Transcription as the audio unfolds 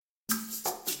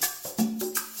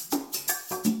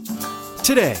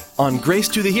Today on Grace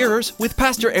to the Hearers with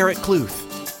Pastor Eric Kluth.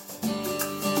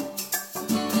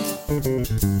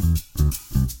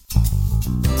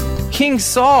 King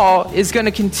Saul is going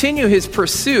to continue his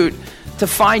pursuit to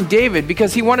find David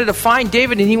because he wanted to find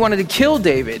David and he wanted to kill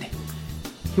David.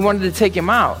 He wanted to take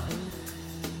him out.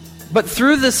 But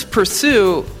through this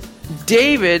pursuit,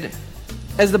 David,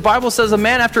 as the Bible says, a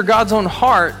man after God's own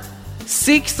heart,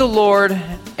 seeks the Lord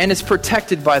and is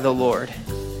protected by the Lord.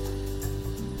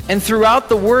 And throughout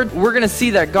the word, we're going to see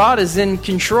that God is in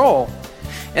control.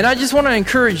 And I just want to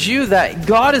encourage you that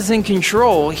God is in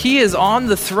control. He is on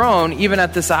the throne even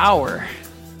at this hour.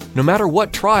 No matter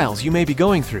what trials you may be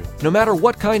going through, no matter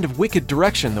what kind of wicked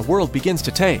direction the world begins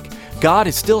to take, God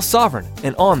is still sovereign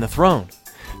and on the throne.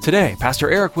 Today, Pastor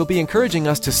Eric will be encouraging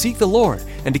us to seek the Lord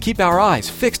and to keep our eyes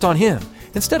fixed on Him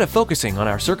instead of focusing on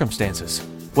our circumstances.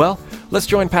 Well, let's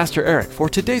join Pastor Eric for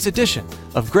today's edition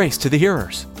of Grace to the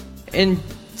Hearers. In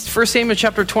 1 Samuel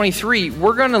chapter 23,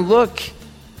 we're going to look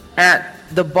at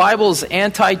the Bible's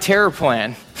anti-terror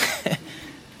plan.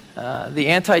 The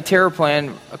anti-terror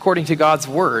plan according to God's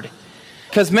word.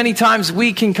 Because many times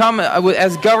we can come,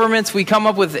 as governments, we come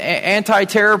up with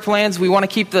anti-terror plans. We want to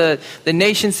keep the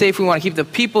nation safe. We want to keep the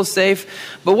people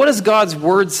safe. But what does God's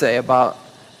word say about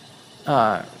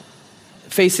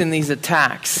facing these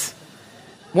attacks?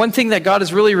 One thing that God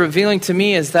is really revealing to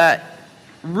me is that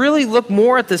really look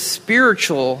more at the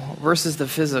spiritual versus the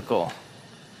physical.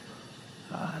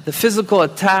 The physical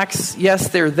attacks, yes,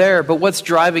 they're there, but what's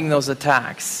driving those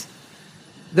attacks?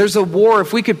 There's a war.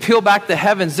 If we could peel back the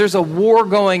heavens, there's a war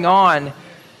going on,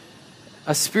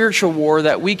 a spiritual war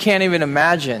that we can't even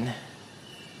imagine.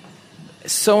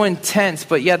 It's so intense,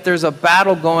 but yet there's a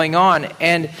battle going on.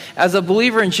 And as a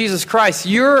believer in Jesus Christ,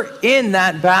 you're in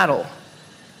that battle.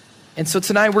 And so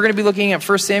tonight we're going to be looking at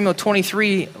 1 Samuel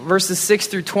 23, verses 6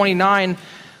 through 29.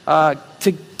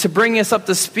 To bring us up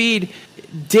to speed,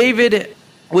 David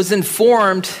was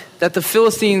informed that the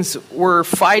Philistines were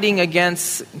fighting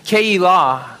against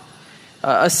Keilah,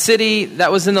 a city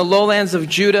that was in the lowlands of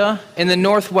Judah, in the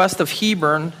northwest of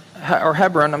Hebron.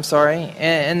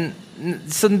 And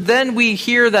so then we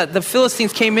hear that the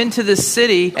Philistines came into this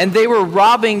city and they were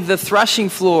robbing the threshing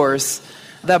floors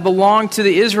that belonged to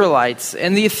the Israelites.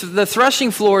 And the threshing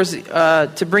floors,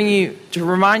 to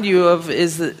remind you of,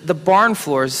 is the barn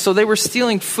floors. So they were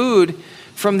stealing food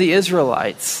from the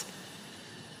Israelites.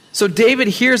 So David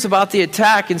hears about the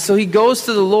attack, and so he goes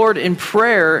to the Lord in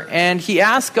prayer, and he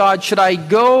asks God, should I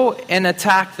go and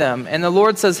attack them? And the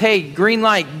Lord says, hey, green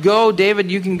light, go,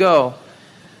 David, you can go.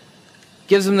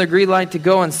 Gives him the green light to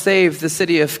go and save the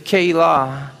city of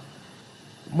Keilah.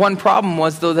 One problem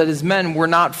was, though, that his men were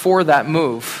not for that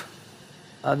move.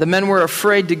 The men were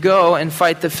afraid to go and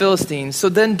fight the Philistines. So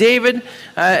then David,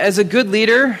 as a good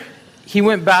leader, he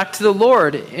went back to the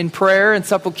Lord in prayer and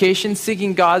supplication,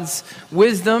 seeking God's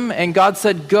wisdom. And God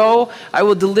said, go, I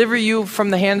will deliver you from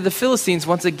the hand of the Philistines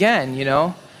once again,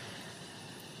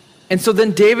 And so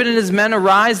then David and his men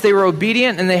arise. They were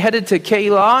obedient and they headed to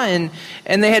Keilah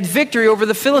and they had victory over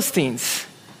the Philistines,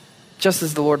 just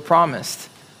as the Lord promised.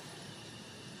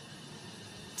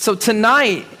 So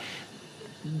tonight,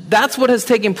 that's what has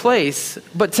taken place.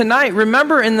 But tonight,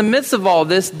 remember, in the midst of all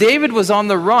this, David was on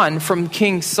the run from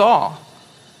King Saul.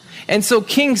 And so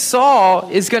King Saul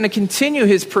is going to continue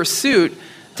his pursuit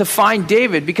to find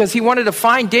David because he wanted to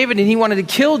find David and he wanted to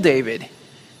kill David.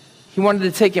 He wanted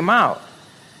to take him out.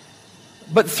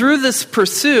 But through this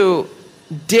pursuit,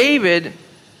 David,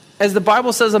 as the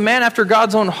Bible says, a man after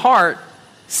God's own heart,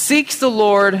 seeks the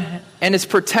Lord and is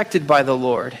protected by the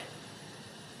Lord.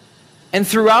 And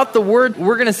throughout the word,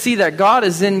 we're going to see that God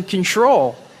is in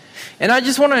control. And I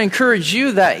just want to encourage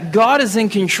you that God is in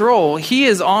control. He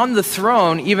is on the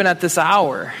throne even at this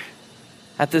hour.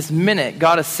 At this minute,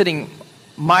 God is sitting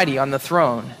mighty on the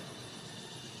throne.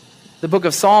 The book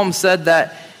of Psalms said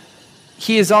that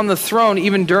He is on the throne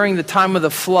even during the time of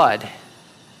the flood.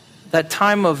 That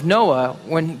time of Noah,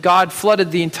 when God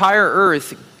flooded the entire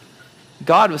earth,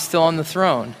 God was still on the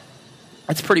throne.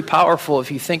 It's pretty powerful if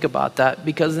you think about that,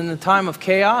 because in the time of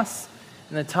chaos,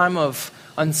 in the time of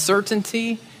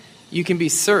uncertainty, you can be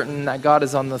certain that God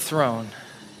is on the throne.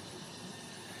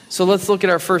 So let's look at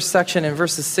our first section in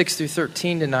verses 6 through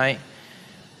 13 tonight.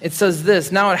 It says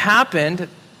this, now it happened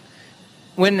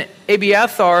when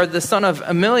Abiathar, the son of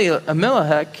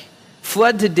Ahimelech,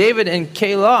 fled to David in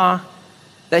Keilah,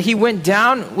 that he went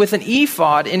down with an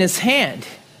ephod in his hand.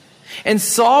 And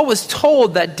Saul was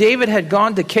told that David had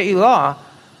gone to Keilah.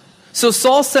 So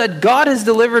Saul said, God has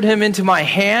delivered him into my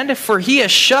hand, for he has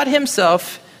shut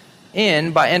himself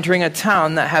in by entering a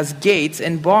town that has gates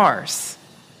and bars.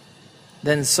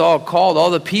 Then Saul called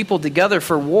all the people together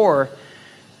for war,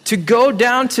 to go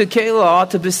down to Keilah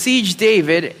to besiege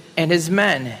David and his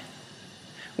men.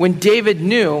 When David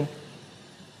knew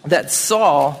that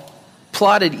Saul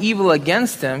plotted evil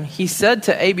against him, he said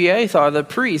to Abiathar the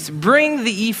priest, "Bring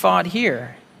the ephod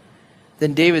here."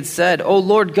 Then David said, "O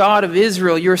Lord God of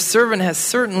Israel, your servant has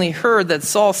certainly heard that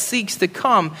Saul seeks to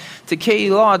come to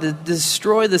Keilah to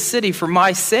destroy the city for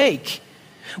my sake.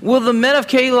 Will the men of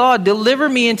Keilah deliver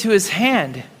me into his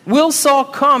hand? Will Saul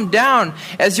come down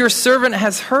as your servant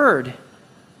has heard?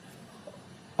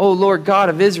 O Lord God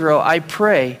of Israel, I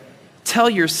pray, tell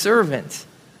your servant."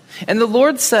 And the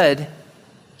Lord said,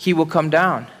 "He will come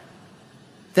down."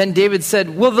 Then David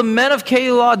said, "Will the men of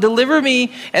Keilah deliver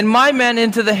me and my men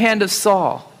into the hand of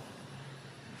Saul?"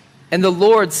 And the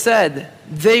Lord said,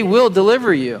 "They will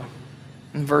deliver you."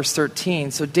 In verse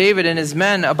 13, so David and his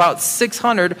men, about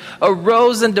 600,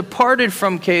 arose and departed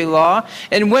from Keilah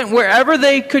and went wherever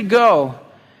they could go.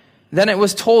 Then it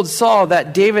was told Saul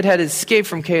that David had escaped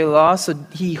from Keilah, so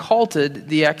he halted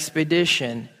the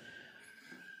expedition.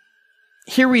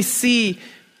 Here we see,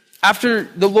 after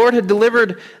the Lord had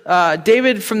delivered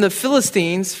David from the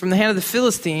Philistines, from the hand of the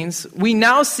Philistines, we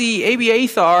now see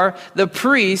Abiathar, the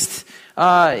priest.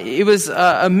 It was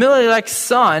Ahimelech's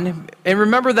son. And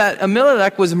remember that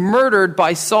Ahimelech was murdered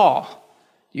by Saul.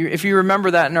 If you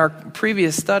remember that in our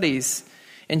previous studies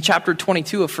in chapter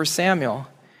 22 of 1 Samuel.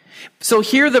 So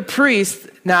here the priest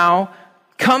now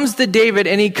comes to David,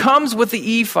 and he comes with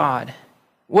the ephod.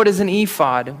 What is an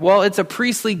ephod? Well, it's a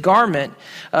priestly garment,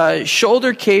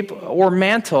 shoulder cape or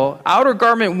mantle, outer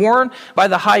garment worn by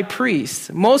the high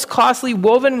priest, most costly,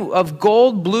 woven of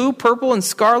gold, blue, purple, and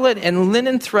scarlet, and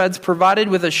linen threads, provided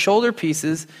with a shoulder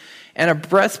pieces and a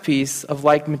breastpiece of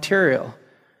like material,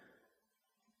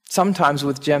 sometimes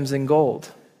with gems and gold.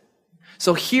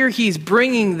 So here he's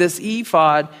bringing this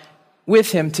ephod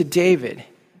with him to David.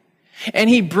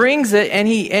 And he brings it,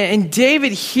 and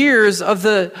David hears of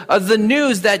the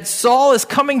news that Saul is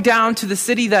coming down to the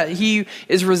city that he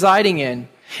is residing in.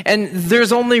 And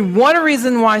there's only one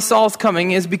reason why Saul's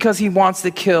coming, is because he wants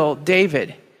to kill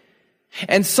David.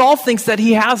 And Saul thinks that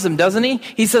he has him, doesn't he?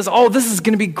 He says, "Oh, this is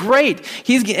going to be great.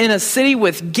 He's in a city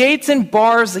with gates and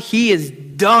bars. He is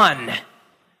done.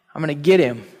 I'm going to get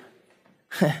him."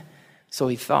 So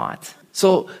he thought.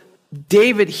 So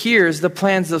David hears the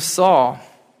plans of Saul.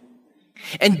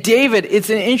 And David,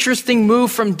 it's an interesting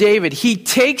move from David. He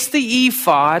takes the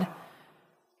ephod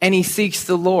and he seeks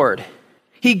the Lord.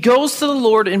 He goes to the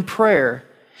Lord in prayer,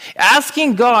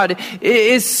 asking God,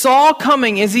 is Saul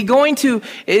coming? Is he going to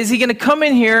come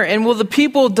in here, and will the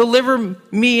people deliver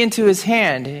me into his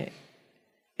hand?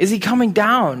 Is he coming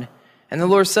down? And the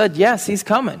Lord said, yes, he's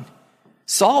coming.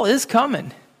 Saul is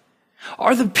coming.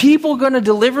 Are the people going to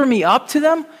deliver me up to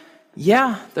them?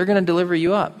 Yeah, they're going to deliver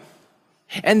you up.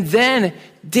 And then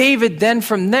David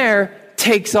from there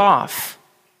takes off.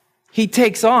 He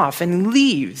takes off and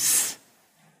leaves.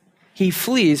 He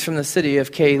flees from the city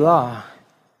of Keilah.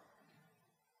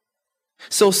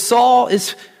 So Saul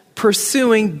is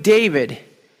pursuing David.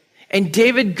 And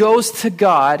David goes to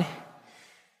God.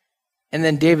 And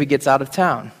then David gets out of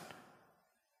town.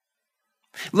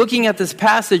 Looking at this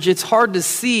passage, it's hard to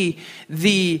see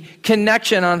the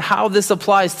connection on how this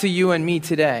applies to you and me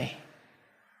today.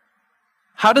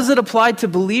 How does it apply to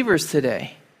believers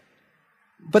today?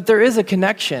 But there is a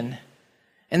connection,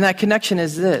 and that connection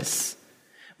is this.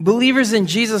 Believers in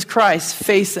Jesus Christ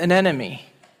face an enemy.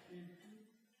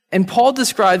 And Paul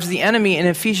describes the enemy in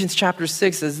Ephesians chapter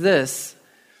 6 as this: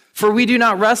 "For we do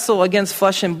not wrestle against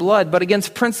flesh and blood, but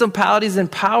against principalities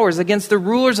and powers, against the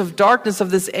rulers of darkness of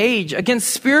this age,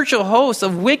 against spiritual hosts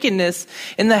of wickedness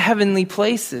in the heavenly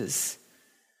places."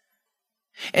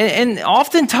 And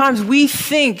oftentimes we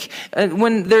think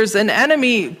when there's an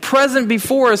enemy present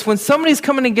before us, when somebody's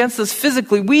coming against us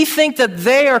physically, we think that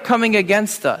they are coming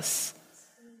against us.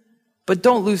 But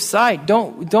don't lose sight.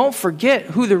 Don't forget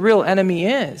who the real enemy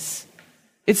is.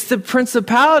 It's the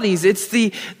principalities. It's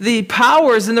the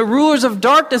powers and the rulers of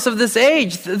darkness of this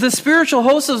age, the spiritual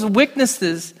hosts of wickedness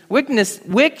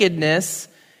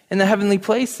in the heavenly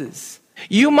places.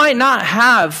 You might not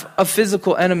have a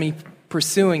physical enemy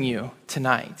pursuing you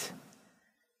tonight,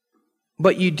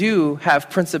 but you do have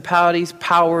principalities,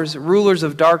 powers, rulers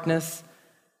of darkness,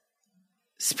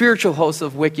 spiritual hosts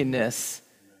of wickedness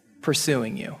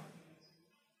pursuing you.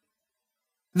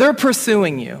 They're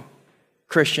pursuing you,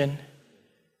 Christian.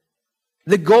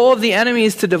 The goal of the enemy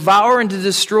is to devour and to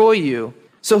destroy you.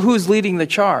 So who's leading the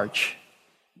charge?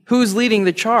 Who's leading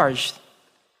the charge?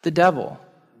 The devil,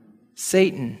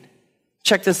 Satan.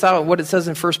 Check this out, what it says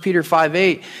in 1 Peter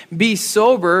 5:8. "Be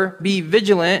sober, be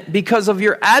vigilant, because of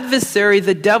your adversary,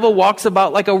 the devil walks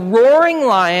about like a roaring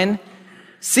lion,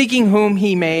 seeking whom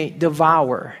he may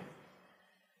devour.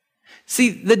 See,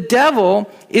 the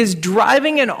devil is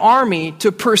driving an army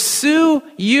to pursue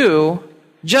you,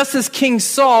 just as King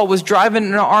Saul was driving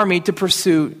an army to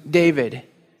pursue David.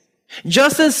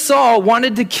 Just as Saul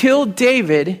wanted to kill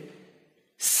David,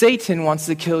 Satan wants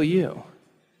to kill you.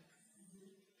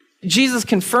 Jesus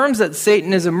confirms that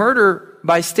Satan is a murderer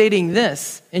by stating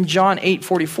this in John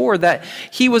 8:44, that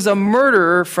he was a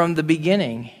murderer from the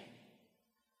beginning.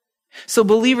 So,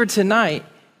 believer, tonight,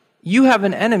 you have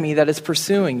an enemy that is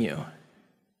pursuing you.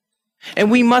 And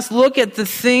we must look at the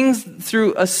things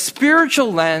through a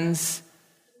spiritual lens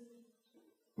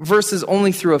versus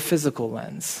only through a physical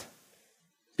lens.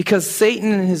 Because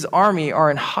Satan and his army are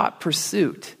in hot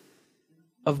pursuit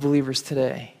of believers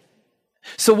today.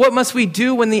 So what must we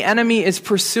do when the enemy is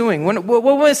pursuing? What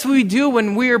must we do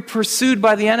when we are pursued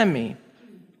by the enemy?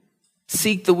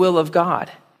 Seek the will of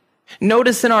God.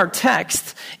 Notice in our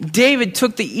text, David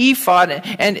took the ephod,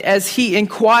 and as he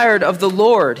inquired of the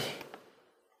Lord,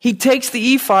 he takes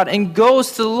the ephod and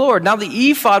goes to the Lord. Now the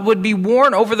ephod would be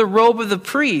worn over the robe of the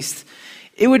priest.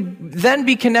 It would then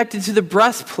be connected to the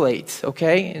breastplate,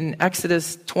 okay? In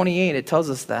Exodus 28, it tells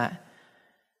us that.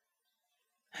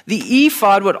 The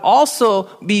ephod would also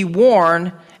be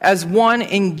worn as one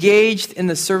engaged in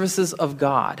the services of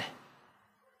God.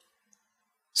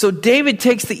 So David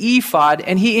takes the ephod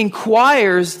and he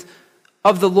inquires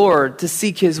of the Lord to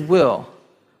seek his will.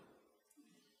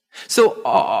 So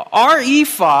our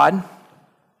ephod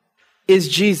is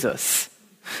Jesus.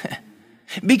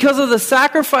 Because of the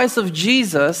sacrifice of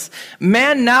Jesus,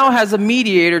 man now has a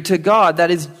mediator to God, that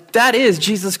is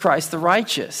Jesus Christ the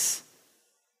righteous.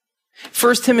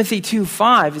 1 Timothy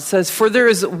 2:5, it says, "For there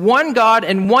is one God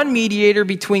and one mediator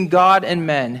between God and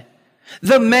men,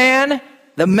 the man,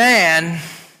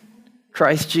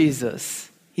 Christ Jesus."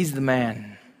 He's the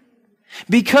man.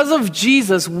 Because of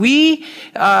Jesus, we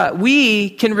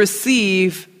can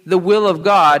receive the will of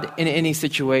God in any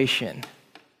situation.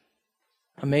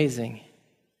 Amazing.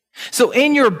 So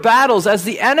in your battles, as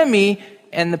the enemy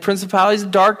and the principalities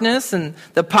of darkness and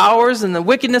the powers and the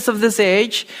wickedness of this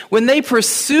age, when they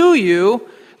pursue you,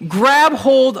 grab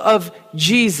hold of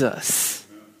Jesus.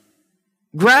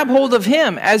 Grab hold of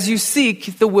him as you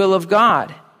seek the will of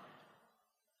God.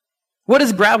 What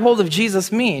does grab hold of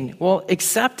Jesus mean? Well,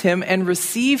 accept him and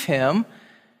receive him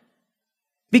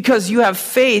because you have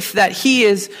faith that he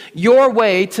is your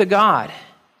way to God.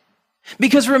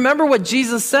 Because remember what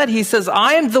Jesus said. He says,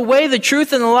 "I am the way, the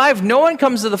truth, and the life. No one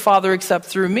comes to the Father except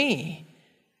through me."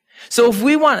 So if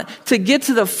we want to get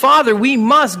to the Father, we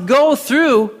must go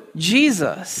through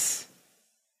Jesus.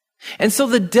 And so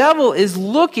the devil is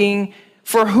looking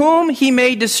for whom he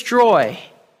may destroy.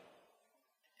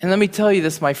 And let me tell you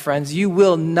this, my friends, you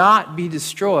will not be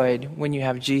destroyed when you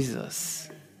have Jesus.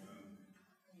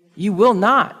 You will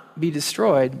not be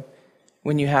destroyed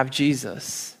when you have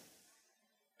Jesus.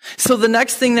 So the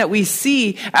next thing that we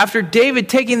see after David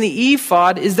taking the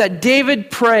ephod is that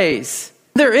David prays.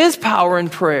 There is power in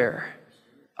prayer.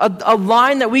 A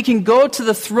line that we can go to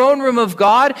the throne room of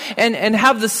God and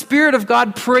have the Spirit of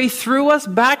God pray through us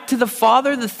back to the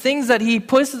Father, the things that he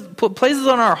places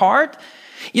on our heart.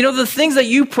 You know, the things that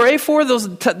you pray for,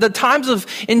 the times of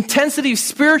intensity of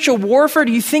spiritual warfare,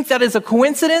 do you think that is a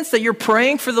coincidence that you're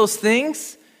praying for those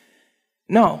things?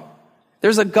 No.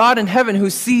 There's a God in heaven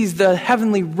who sees the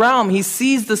heavenly realm. He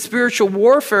sees the spiritual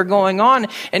warfare going on,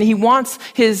 and he wants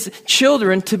his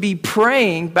children to be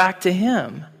praying back to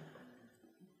him.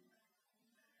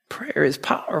 Prayer is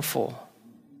powerful.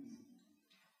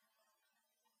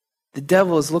 The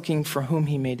devil is looking for whom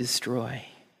he may destroy.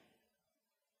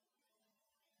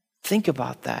 Think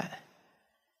about that.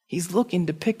 He's looking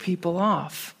to pick people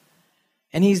off.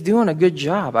 And he's doing a good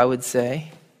job, I would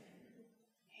say.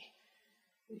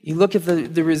 You look at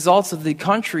the results of the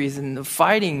countries and the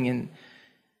fighting and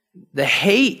the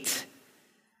hate.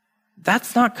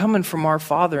 That's not coming from our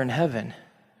Father in heaven.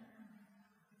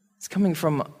 It's coming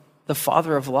from the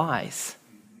father of lies.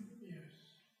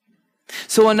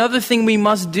 So another thing we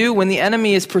must do when the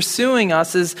enemy is pursuing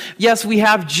us is, yes, we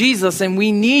have Jesus and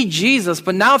we need Jesus,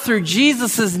 but now through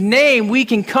Jesus' name, we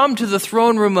can come to the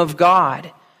throne room of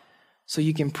God. So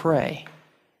you can pray.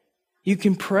 You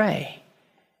can pray.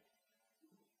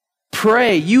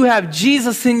 Pray. You have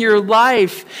Jesus in your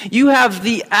life. You have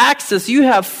the access. You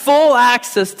have full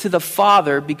access to the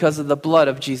Father because of the blood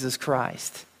of Jesus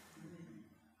Christ.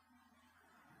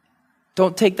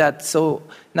 Don't take that so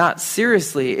not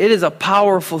seriously. It is a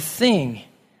powerful thing.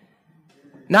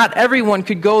 Not everyone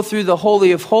could go through the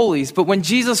Holy of Holies, but when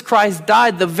Jesus Christ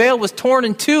died, the veil was torn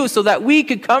in two so that we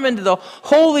could come into the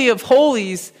Holy of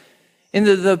Holies,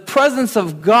 into the presence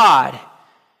of God,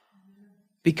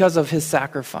 because of his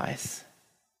sacrifice.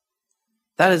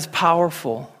 That is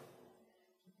powerful.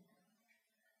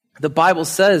 The Bible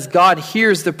says God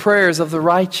hears the prayers of the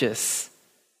righteous.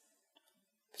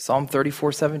 Psalm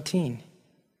 34:17.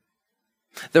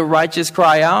 The righteous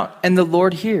cry out, and the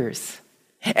Lord hears,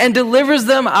 and delivers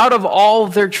them out of all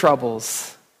their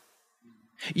troubles.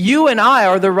 You and I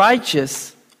are the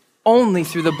righteous only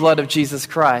through the blood of Jesus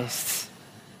Christ.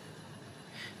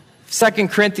 2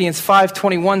 Corinthians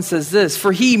 5:21 says this,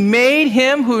 for he made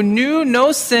him who knew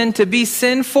no sin to be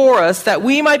sin for us, that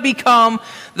we might become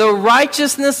the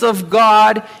righteousness of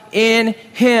God in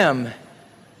him.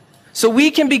 So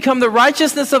we can become the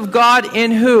righteousness of God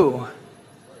in who?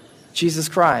 Jesus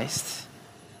Christ.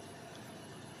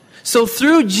 So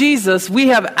through Jesus, we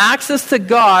have access to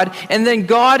God, and then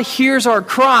God hears our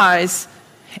cries,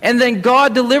 and then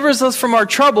God delivers us from our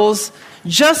troubles,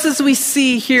 just as we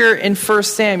see here in 1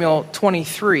 Samuel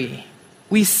 23.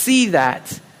 We see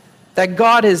that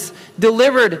God has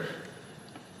delivered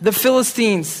the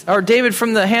Philistines, or David,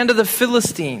 from the hand of the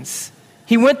Philistines.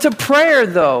 He went to prayer,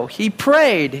 though. He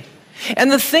prayed.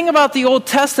 And the thing about the Old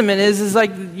Testament is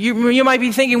like, you might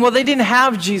be thinking, well, they didn't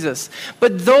have Jesus.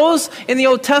 But those in the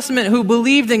Old Testament who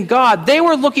believed in God, they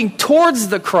were looking towards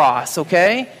the cross,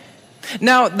 okay?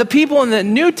 Now, the people in the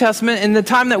New Testament, in the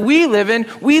time that we live in,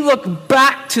 we look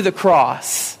back to the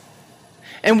cross.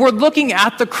 And we're looking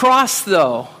at the cross,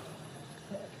 though,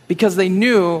 because they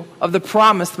knew of the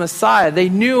promised Messiah. They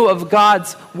knew of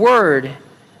God's word.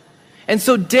 And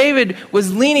so David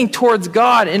was leaning towards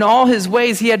God in all his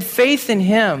ways. He had faith in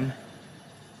him.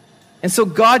 And so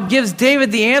God gives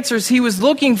David the answers he was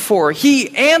looking for.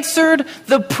 He answered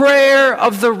the prayer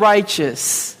of the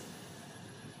righteous.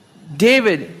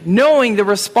 David, knowing the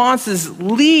responses,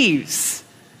 leaves.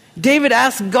 David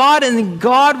asked God, and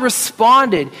God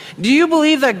responded. Do you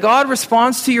believe that God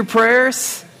responds to your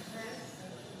prayers?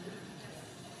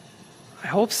 I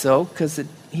hope so, because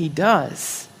he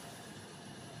does.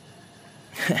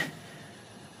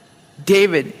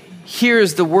 David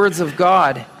hears the words of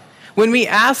God. When we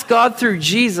ask God through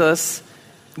Jesus,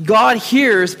 God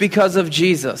hears because of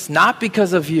Jesus, not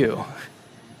because of you.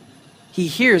 He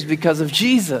hears because of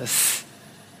Jesus.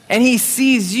 And he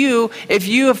sees you, if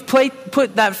you have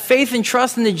put that faith and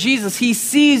trust into Jesus, he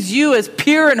sees you as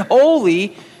pure and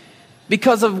holy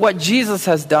because of what Jesus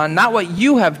has done, not what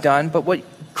you have done, but what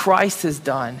Christ has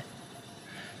done.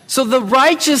 So the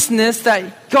righteousness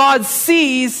that God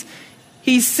sees,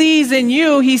 he sees in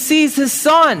you, he sees his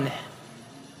son.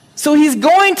 So he's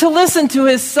going to listen to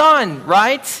his son,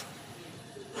 right?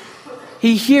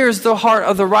 He hears the heart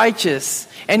of the righteous,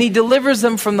 and he delivers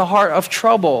them from the heart of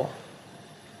trouble.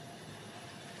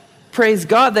 Praise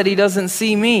God that he doesn't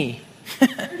see me.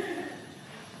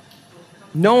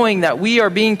 Knowing that we are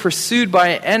being pursued by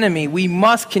an enemy, we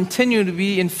must continue to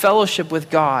be in fellowship with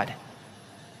God,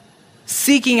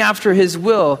 seeking after his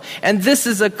will. And this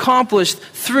is accomplished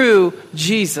through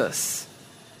Jesus.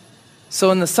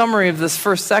 So in the summary of this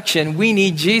first section, we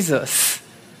need Jesus.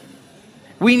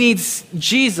 We need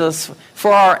Jesus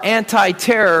for our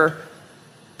anti-terror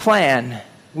plan.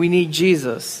 We need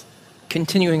Jesus.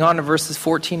 Continuing on to verses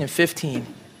 14 and 15.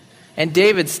 And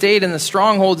David stayed in the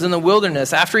strongholds in the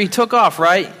wilderness after he took off,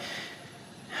 right,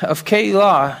 of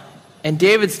Keilah. And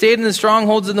David stayed in the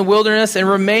strongholds in the wilderness and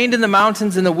remained in the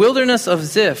mountains in the wilderness of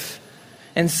Ziph.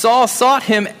 And Saul sought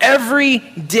him every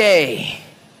day,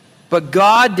 but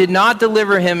God did not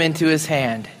deliver him into his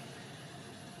hand.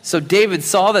 So David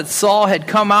saw that Saul had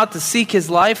come out to seek his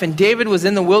life, and David was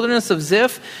in the wilderness of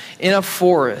Ziph in a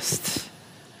forest.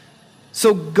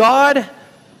 So God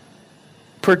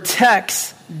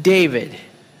protects David.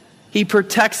 He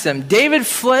protects him. David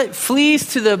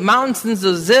flees to the mountains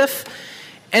of Ziph.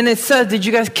 And it says, did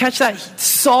you guys catch that?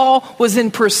 Saul was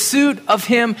in pursuit of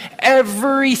him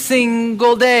every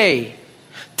single day.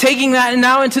 Taking that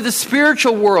now into the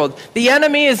spiritual world. The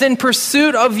enemy is in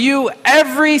pursuit of you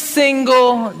every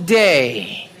single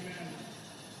day.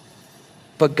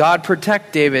 But God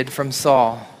protected David from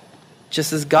Saul,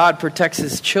 just as God protects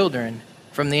his children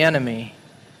from the enemy.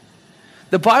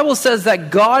 The Bible says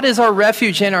that God is our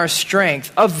refuge and our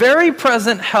strength, a very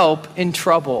present help in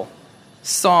trouble.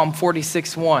 Psalm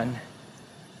 46:1.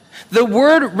 The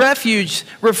word refuge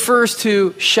refers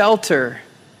to shelter.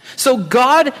 So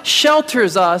God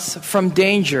shelters us from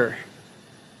danger.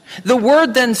 The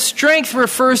word then strength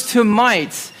refers to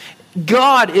might.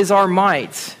 God is our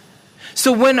might.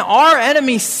 So when our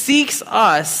enemy seeks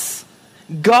us,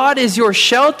 God is your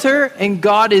shelter and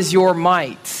God is your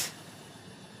might.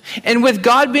 And with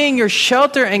God being your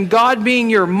shelter and God being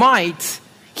your might,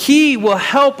 he will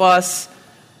help us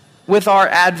with our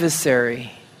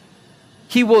adversary.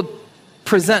 He will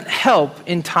present help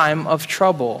in time of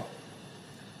trouble.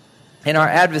 And our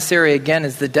adversary, again,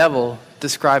 is the devil,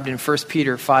 described in 1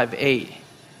 Peter 5:8.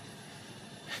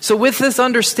 So with this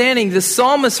understanding, the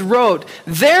psalmist wrote,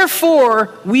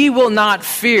 "Therefore we will not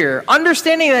fear."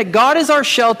 Understanding that God is our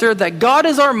shelter, that God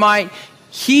is our might,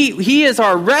 He is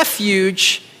our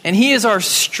refuge, and He is our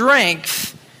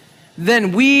strength,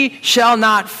 then we shall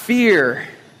not fear.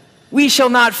 We shall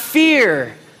not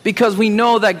fear because we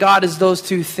know that God is those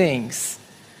two things.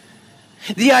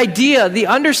 The idea, the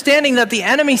understanding that the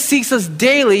enemy seeks us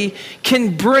daily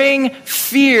can bring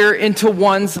fear into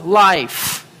one's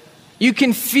life. You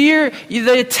can fear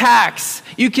the attacks.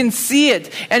 You can see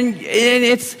it. And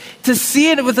it's to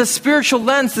see it with a spiritual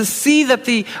lens, to see that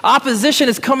the opposition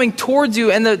is coming towards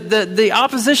you and the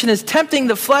opposition is tempting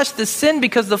the flesh to sin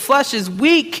because the flesh is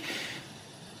weak.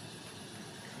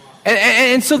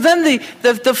 And so then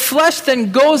the flesh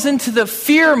then goes into the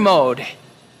fear mode.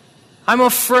 I'm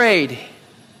afraid.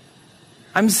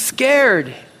 I'm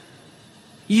scared.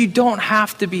 You don't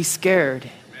have to be scared.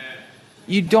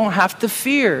 You don't have to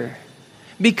fear.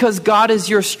 Because God is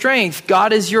your strength.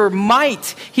 God is your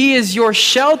might. He is your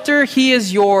shelter. He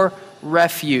is your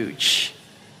refuge.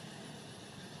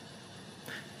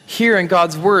 Here in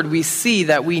God's word, we see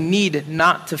that we need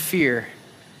not to fear.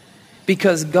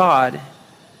 Because God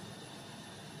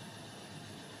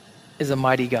is a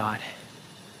mighty God.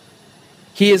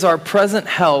 He is our present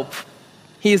help.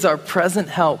 He is our present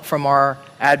help from our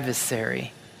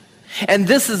adversary. And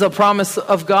this is a promise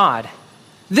of God.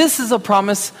 This is a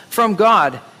promise from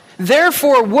God.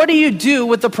 Therefore, what do you do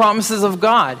with the promises of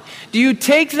God? Do you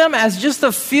take them as just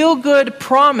a feel-good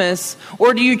promise,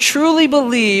 or do you truly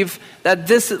believe that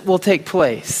this will take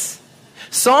place?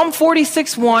 Psalm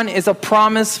 46:1 is a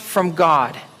promise from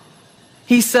God.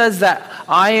 He says that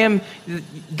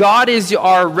God is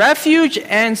our refuge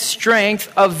and strength,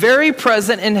 a very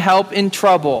present in help in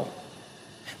trouble.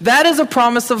 That is a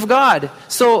promise of God.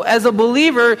 So as a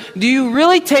believer, do you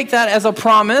really take that as a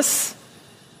promise?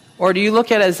 Or do you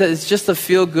look at it as just a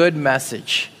feel-good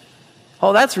message?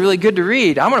 Oh, that's really good to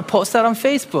read. I'm going to post that on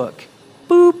Facebook.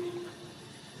 Boop.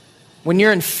 When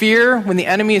you're in fear, when the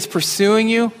enemy is pursuing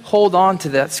you, hold on to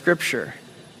that scripture.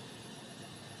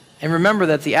 And remember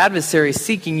that the adversary is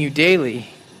seeking you daily.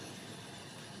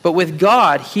 But with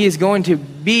God, He is going to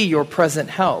be your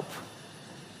present help.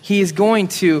 He is going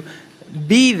to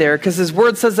be there because His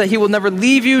word says that He will never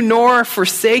leave you nor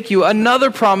forsake you.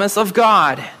 Another promise of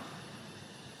God.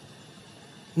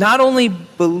 Not only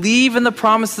believe in the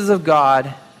promises of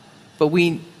God, but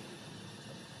we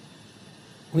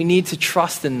need to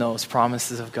trust in those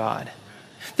promises of God.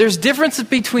 There's differences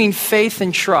between faith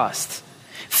and trust.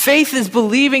 Faith is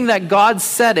believing that God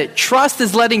said it. Trust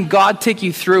is letting God take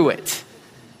you through it.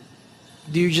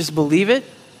 Do you just believe it?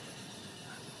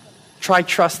 Try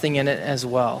trusting in it as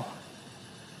well.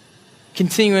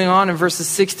 Continuing on in verses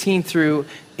 16 through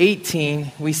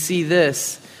 18, we see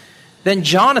this. Then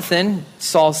Jonathan,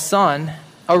 Saul's son,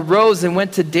 arose and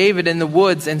went to David in the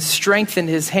woods and strengthened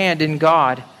his hand in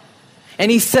God. And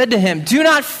he said to him, "Do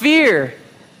not fear,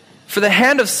 for the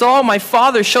hand of Saul my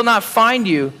father shall not find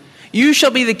you. You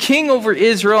shall be the king over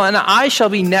Israel, and I shall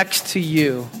be next to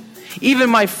you. Even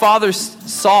my father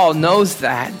Saul knows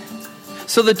that."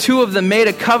 So the two of them made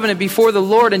a covenant before the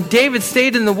Lord, and David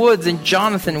stayed in the woods, and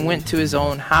Jonathan went to his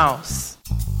own house.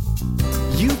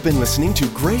 You've been listening to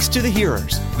Grace to the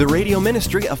Hearers, the radio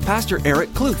ministry of Pastor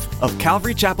Eric Kluth of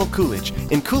Calvary Chapel Coolidge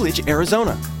in Coolidge,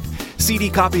 Arizona. CD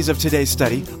copies of today's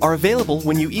study are available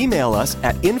when you email us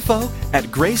at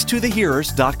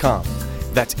info@gracetothehearers.com.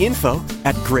 That's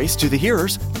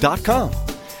info@gracetothehearers.com.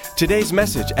 Today's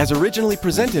message, as originally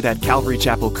presented at Calvary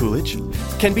Chapel Coolidge,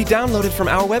 can be downloaded from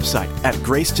our website at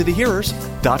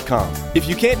gracetothehearers.com. If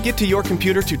you can't get to your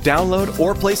computer to download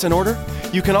or place an order,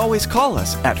 you can always call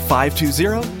us at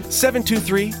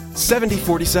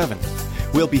 520-723-7047.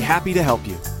 We'll be happy to help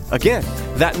you. Again,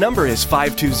 that number is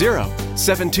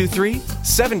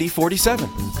 520-723-7047.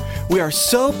 We are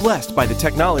so blessed by the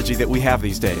technology that we have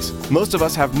these days. Most of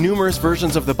us have numerous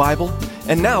versions of the Bible,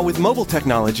 and now with mobile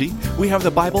technology, we have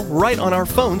the Bible right on our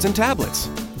phones and tablets.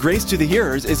 Grace to the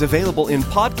Hearers is available in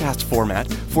podcast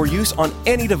format for use on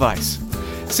any device.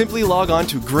 Simply log on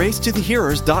to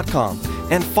gracetothehearers.com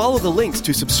and follow the links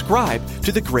to subscribe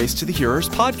to the Grace to the Hearers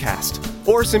podcast.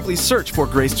 Or simply search for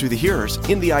Grace to the Hearers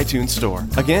in the iTunes Store.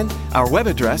 Again, our web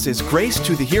address is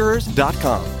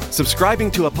gracetothehearers.com.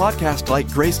 Subscribing to a podcast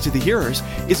like Grace to the Hearers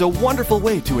is a wonderful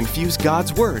way to infuse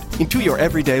God's Word into your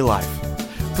everyday life.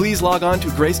 Please log on to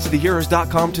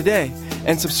gracetothehearers.com today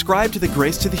and subscribe to the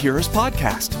Grace to the Hearers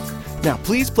podcast. Now,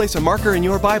 please place a marker in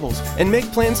your Bibles and make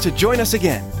plans to join us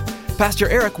again. Pastor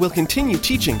Eric will continue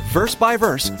teaching verse by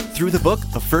verse through the book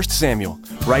of 1 Samuel,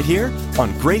 right here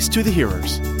on Grace to the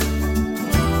Hearers.